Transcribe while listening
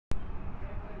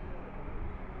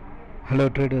Hello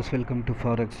traders, welcome to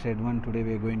Forex Trade 1. Today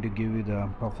we are going to give you the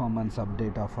performance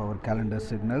update of our calendar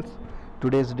signals.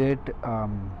 Today's date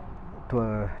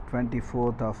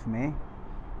 24th of May. You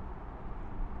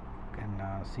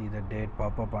can see the date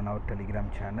pop up on our Telegram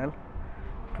channel,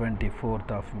 24th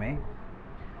of May,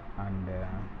 and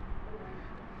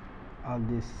all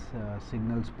these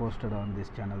signals posted on this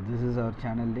channel. This is our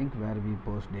channel link where we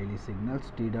post daily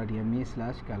signals,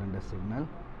 t.me/calendar signal.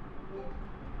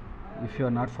 If you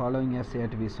are not following us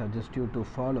yet, we suggest you to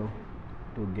follow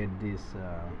to get these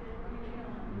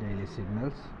daily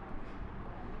signals.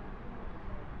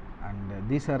 And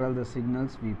these are all the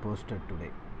signals we posted today: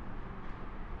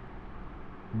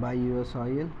 buy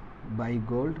USOIL, buy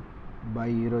gold, buy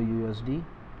EURUSD,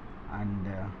 and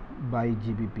buy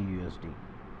GBP USD.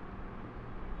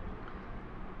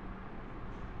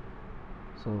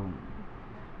 So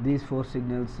these four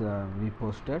signals we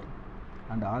posted,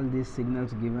 and all these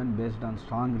signals given based on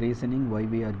strong reasoning why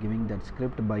we are giving that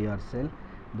script buy or sell.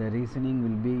 The reasoning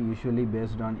will be usually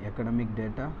based on economic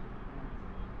data,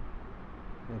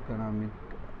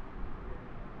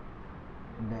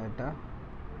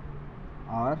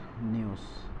 or news.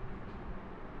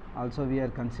 Also we are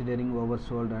considering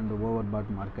oversold and overbought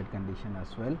market condition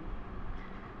as well.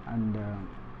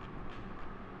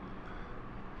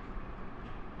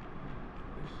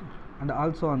 And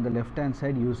also on the left hand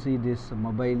side you see this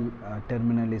mobile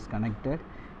terminal is connected.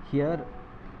 Here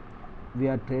we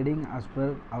are trading as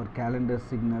per our calendar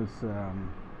signals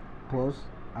post.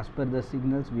 As per the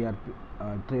signals we are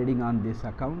trading on this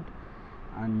account,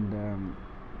 and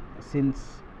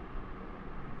since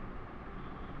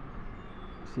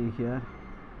see here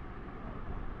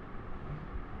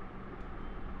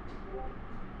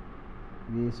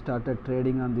we started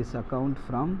trading on this account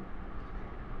from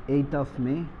 8th of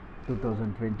May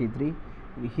 2023.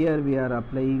 Here we are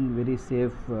applying very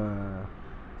safe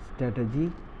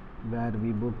strategy where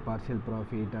we book partial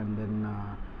profit, and then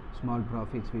small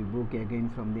profits we book again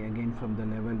from the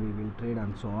level we will trade,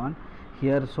 and so on.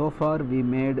 Here so far we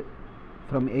made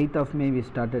from 8th of May we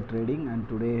started trading, and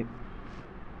today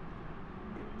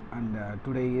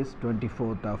is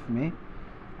 24th of May,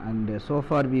 and so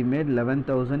far we made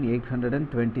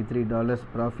 $11,823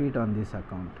 profit on this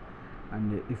account.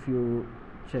 And if you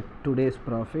check today's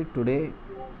profit, today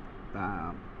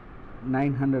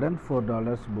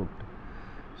 $904 booked.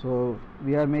 So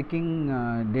we are making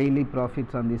daily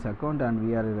profits on this account, and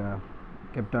we are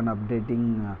kept on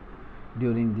updating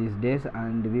during these days,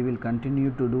 and we will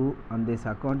continue to do on this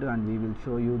account, and we will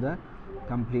show you the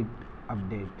complete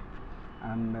update.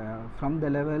 And from the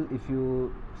level, if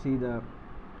you see the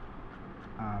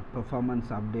performance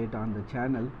update on the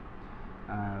channel,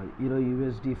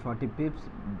 EURUSD 40 pips,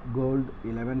 gold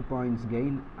 11 points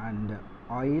gain, and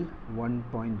oil 1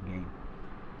 point gain.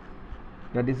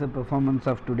 That is the performance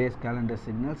of today's calendar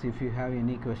signals. If you have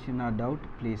any question or doubt,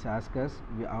 please ask us.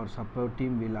 Our support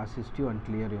team will assist you and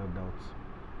clear your doubts.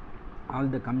 All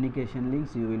the communication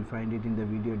links you will find it in the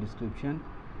video description.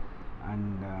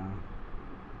 And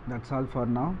that's all for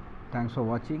now. Thanks for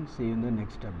watching. See you in the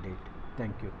next update.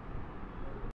 Thank you.